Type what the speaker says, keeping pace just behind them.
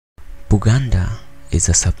Buganda is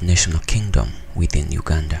a subnational kingdom within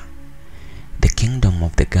Uganda. The kingdom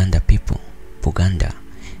of the Ganda people, Buganda,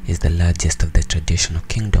 is the largest of the traditional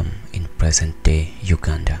kingdom in present-day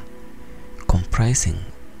Uganda, comprising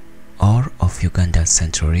all of Uganda's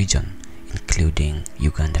central region, including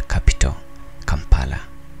Uganda capital, Kampala.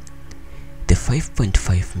 The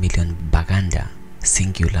 5.5 million Baganda,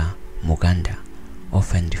 singular Muganda,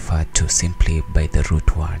 often referred to simply by the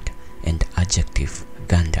root word and adjective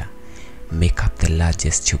Ganda, make up the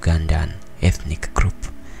largest Ugandan ethnic group,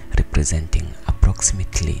 representing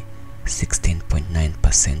approximately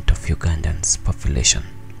 16.9% of Ugandan's population.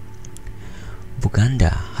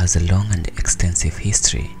 Buganda has a long and extensive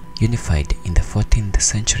history, unified in the 14th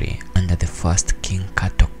century under the first King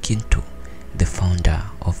Kato Kintu, the founder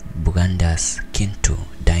of Buganda's Kintu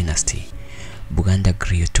dynasty. Buganda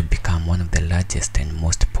grew to become one of the largest and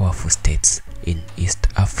most powerful states in East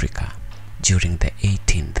Africa during the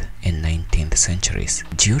 18th and 19th centuries.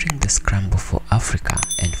 During the scramble for Africa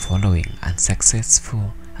and following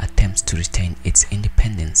unsuccessful attempts to retain its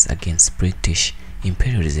independence against British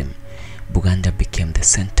imperialism, Buganda became the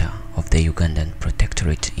center of the Ugandan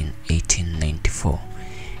Protectorate in 1894.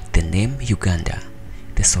 The name Uganda,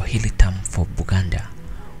 the Swahili term for Buganda,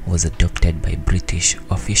 was adopted by British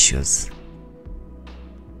officials.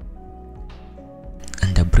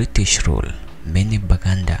 Under British rule, many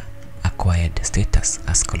Baganda acquired status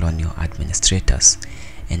as colonial administrators,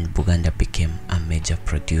 and Buganda became a major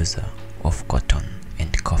producer of cotton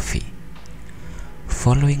and coffee.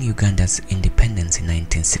 Following Uganda's independence in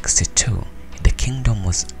 1962, the kingdom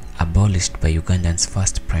was abolished by Uganda's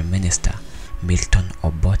first Prime Minister, Milton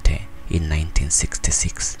Obote, in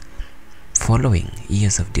 1966. Following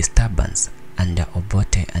years of disturbance under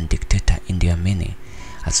Obote and dictator Idi Amin,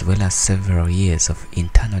 as well as several years of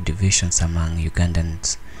internal divisions among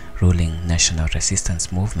Ugandan's ruling National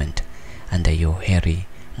Resistance Movement under Yoweri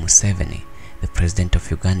Museveni, the president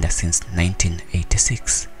of Uganda since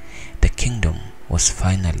 1986, the kingdom was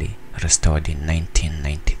finally restored in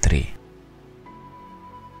 1993.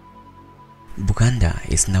 Buganda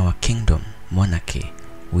is now a kingdom monarchy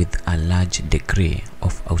with a large degree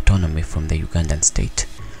of autonomy from the Ugandan state,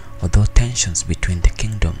 although tensions between the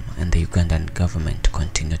kingdom and the Ugandan government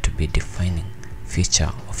continue to be a defining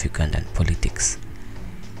feature of Ugandan politics.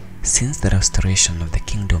 Since the restoration of the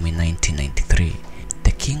kingdom in 1993,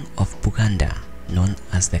 the king of Buganda, known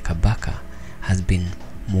as the Kabaka, has been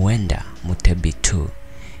Mwenda Mutebi II.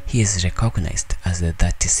 He is recognized as the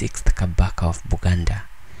 36th Kabaka of Buganda.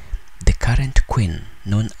 The current queen,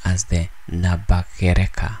 known as the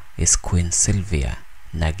Nabagereka, is Queen Sylvia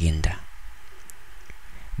Naginda.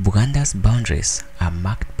 Buganda's boundaries are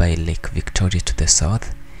marked by Lake Victoria to the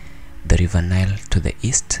south, the River Nile to the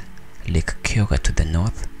east, Lake Kyoga to the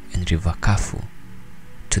north, and River Kafu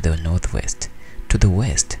to the northwest. To the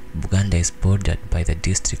west, Buganda is bordered by the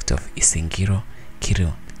districts of Isingiro,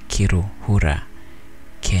 Kiruhura,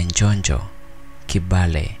 Kienjonjo,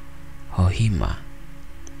 Kibale, Hoima.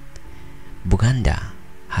 Buganda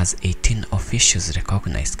has 18 officially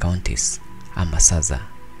recognized counties, Amasaza.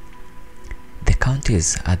 The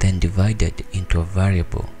counties are then divided into a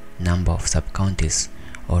variable number of sub-counties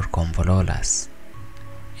or gombololas,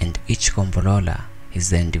 and each gombolola is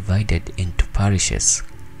then divided into parishes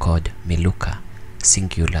called Miluka,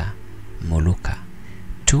 singular Muluka.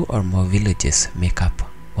 2 or more villages make up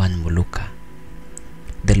one Muluka.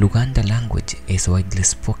 The Luganda language is widely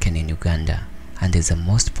spoken in Uganda and is the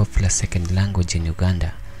most popular second language in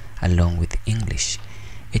Uganda, along with English.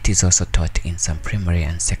 It is also taught in some primary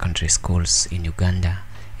and secondary schools in Uganda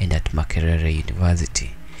and at Makerere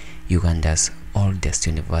University, Uganda's oldest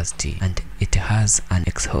university, and it has an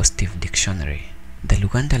exhaustive dictionary. The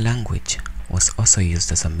Luganda language was also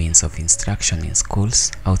used as a means of instruction in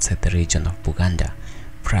schools outside the region of Buganda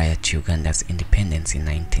prior to Uganda's independence in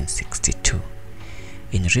 1962.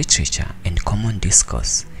 In literature and common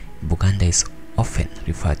discourse, Buganda is often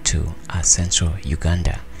referred to as Central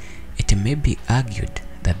Uganda. It may be argued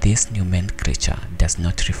that this nomenclature does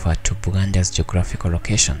not refer to Buganda's geographical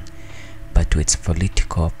location, but to its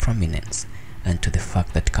political prominence and to the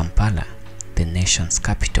fact that Kampala, the nation's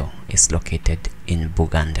capital, is located in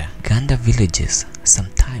Buganda. Ganda villages,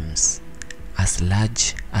 sometimes as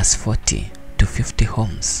large as 40 to 50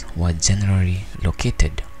 homes, were generally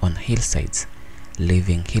located on hillsides,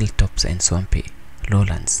 leaving hilltops and swampy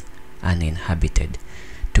lowlands uninhabited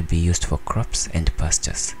to be used for crops and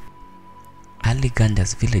pastures. Early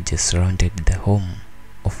Ganda's villages surrounded the home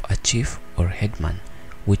of a chief or headman,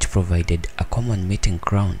 which provided a common meeting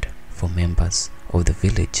ground for members of the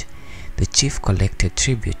village. The chief collected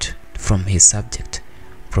tribute from his subject,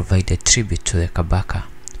 provided tribute to the Kabaka,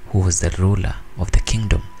 who was the ruler of the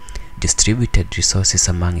kingdom, distributed resources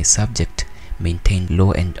among his subjects, maintained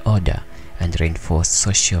law and order, and reinforced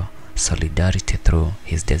social solidarity through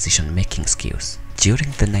his decision-making skills.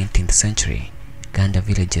 During the 19th century, Ganda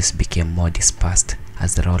villages became more dispersed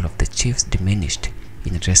as the role of the chiefs diminished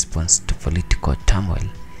in response to political turmoil,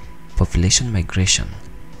 population migration,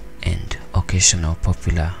 and occasional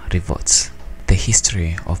popular revolts. The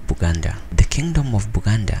history of Buganda. The kingdom of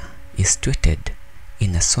Buganda is situated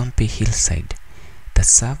in a swampy hillside that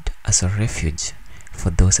served as a refuge for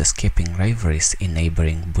those escaping rivalries in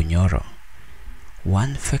neighboring Bunyoro.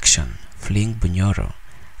 One faction fleeing Bunyoro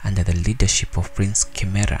under the leadership of Prince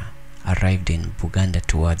Kimera arrived in Buganda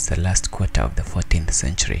towards the last quarter of the 14th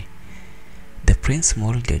century. The prince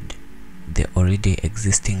molded the already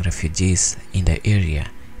existing refugees in the area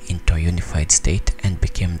into a unified state and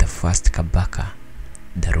became the first Kabaka,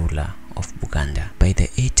 the ruler of Buganda. By the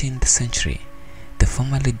 18th century, the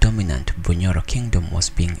formerly dominant Bunyoro kingdom was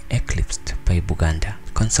being eclipsed by Buganda.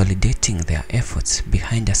 Consolidating their efforts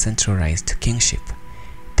behind a centralized kingship,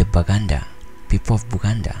 the Baganda, people of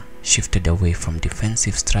Buganda, shifted away from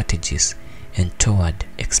defensive strategies and toward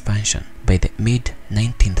expansion. By the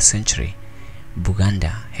mid-19th century,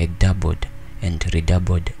 Buganda had doubled and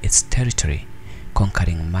redoubled its territory,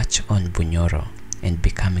 conquering much on Bunyoro and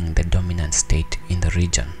becoming the dominant state in the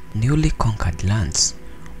region. Newly conquered lands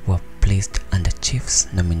were placed under chiefs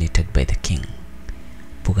nominated by the king.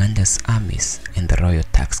 Buganda's armies and the royal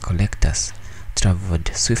tax collectors traveled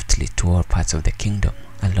swiftly to all parts of the kingdom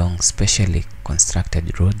along specially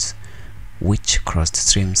constructed roads which crossed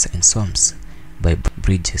streams and swamps by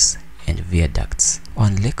bridges and viaducts.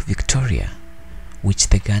 On Lake Victoria, which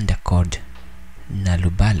the Ganda called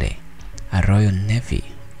Nalubale, a royal navy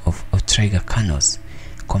of outrigger canoes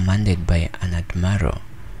commanded by an admiral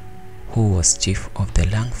who was chief of the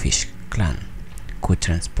Langfish clan could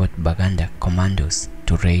transport Baganda commandos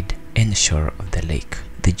to raid any shore of the lake.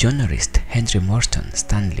 The journalist Henry Morton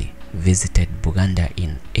Stanley visited Buganda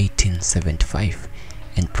in 1875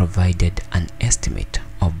 and provided an estimate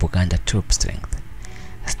of Buganda troop strength.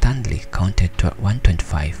 Stanley counted to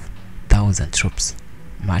 125,000 troops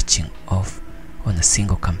marching off on a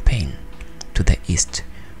single campaign to the east,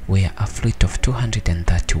 where a fleet of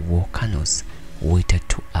 230 war canoes waited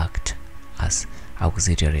to act as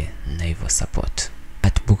auxiliary naval support.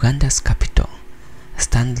 At Buganda's capital,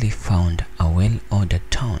 Stanley found a well-ordered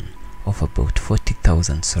town of about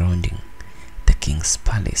 40,000 surrounding the king's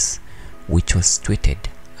palace, which was situated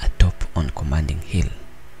atop on commanding hill.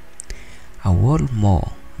 A wall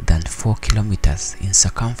more than 4 kilometers in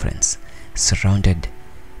circumference surrounded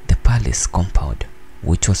the palace compound,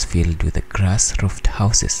 which was filled with the grass-roofed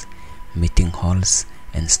houses, meeting halls,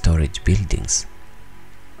 and storage buildings.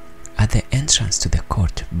 At the entrance to the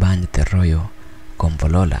court burned the royal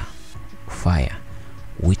Gombolola fire,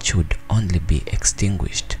 which would only be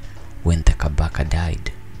extinguished when the Kabaka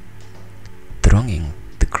died. Thronging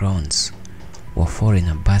the grounds were foreign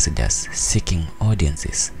ambassadors seeking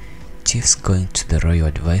audiences, chiefs going to the royal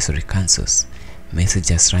advisory councils,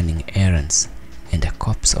 messengers running errands, and a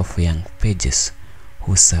corps of young pages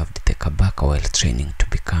who served the Kabaka while training to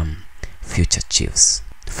become future chiefs.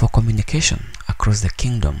 For communication across the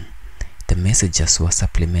kingdom, the messages were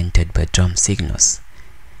supplemented by drum signals.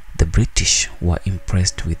 The British were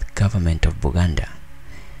impressed with the government of Buganda.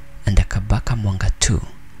 Under Kabaka Mwanga II,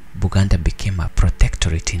 Buganda became a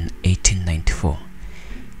protectorate in 1894.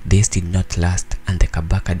 This did not last, and the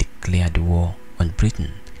Kabaka declared war on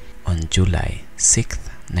Britain on July 6,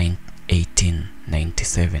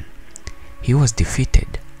 1897. He was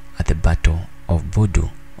defeated at the Battle of Bodu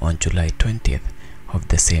on July 20th of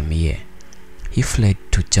the same year. He fled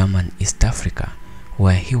to German East Africa,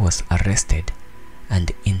 where he was arrested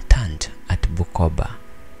and interned at Bukoba.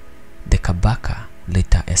 The Kabaka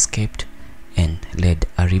later escaped and led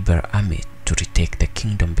a rebel army to retake the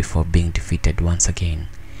kingdom before being defeated once again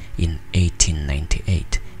in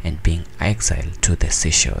 1898 and being exiled to the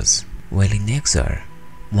Seychelles. While in exile,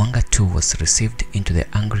 Mwanga II was received into the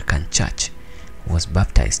Anglican Church, was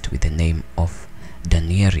baptized with the name of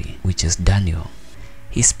Danieri, which is Daniel.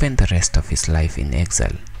 He spent the rest of his life in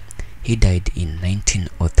exile. He died in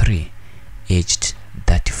 1903, aged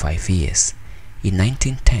 35 years. In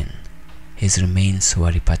 1910, his remains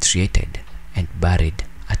were repatriated and buried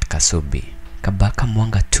at Kasubi. Kabaka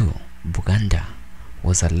Mwanga II, Buganda,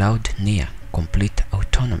 was allowed near complete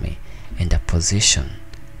autonomy and a position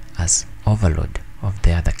as overlord of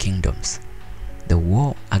the other kingdoms. The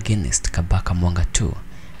war against Kabaka Mwanga II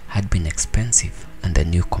had been expensive, and the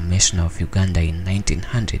new commissioner of Uganda in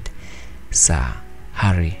 1900, Sir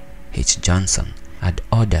Harry H. Johnson, had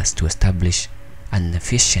orders to establish an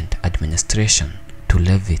efficient administration to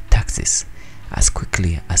levy taxes as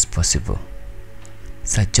quickly as possible.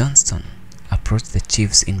 Sir Johnston approached the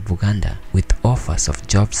chiefs in Buganda with offers of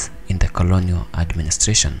jobs in the colonial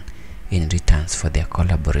administration in return for their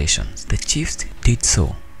collaborations. The chiefs did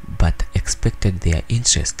so, but expected their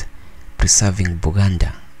interest preserving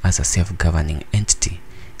Buganda as a self-governing entity,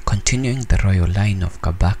 continuing the royal line of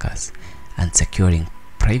Kabakas and securing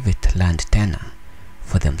private land tenure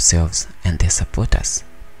for themselves and their supporters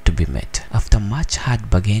to be met. After much hard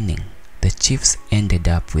bargaining, the chiefs ended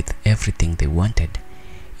up with everything they wanted,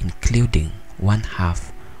 including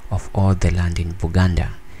 1/2 of all the land in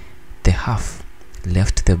Buganda. The half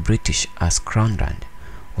left the British as crown land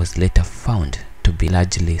was later found to be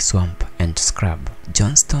largely swamp and scrub.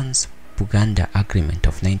 Johnston's Buganda Agreement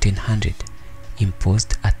of 1900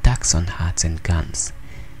 imposed a tax on huts and guns,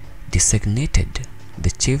 designated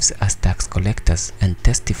the chiefs as tax collectors, and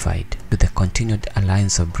testified to the continued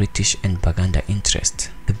alliance of British and Buganda interests.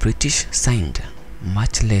 The British signed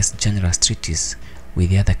much less generous treaties with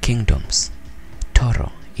the other kingdoms,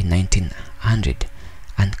 Toro in 1900,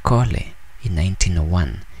 and Kole in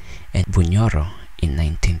 1901, and Bunyoro in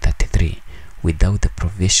 1933, without the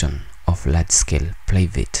provision of large-scale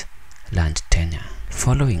private land tenure.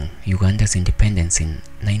 Following Uganda's independence in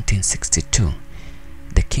 1962,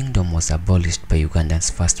 the kingdom was abolished by Uganda's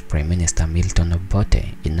first Prime Minister Milton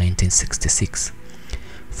Obote in 1966.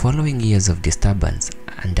 Following years of disturbance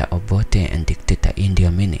under Obote and dictator Idi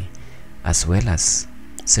Amin, as well as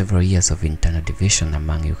several years of internal division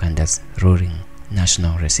among Uganda's ruling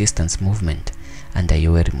National Resistance Movement under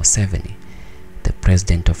Yoweri Museveni, the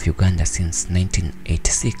president of Uganda since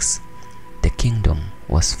 1986, the kingdom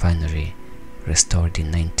was finally restored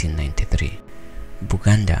in 1993.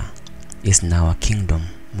 Buganda is now a kingdom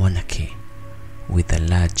monarchy with a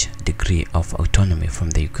large degree of autonomy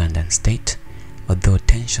from the Ugandan state, although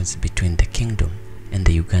tensions between the kingdom and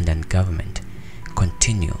the Ugandan government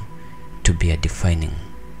continue to be a defining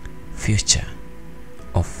feature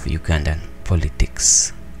of Ugandan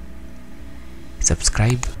politics.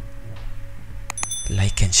 Subscribe,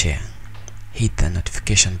 like and share. Hit the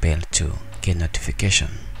notification bell to get notification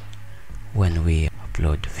when we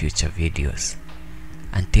upload future videos.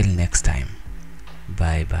 Until next time,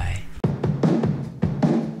 bye bye.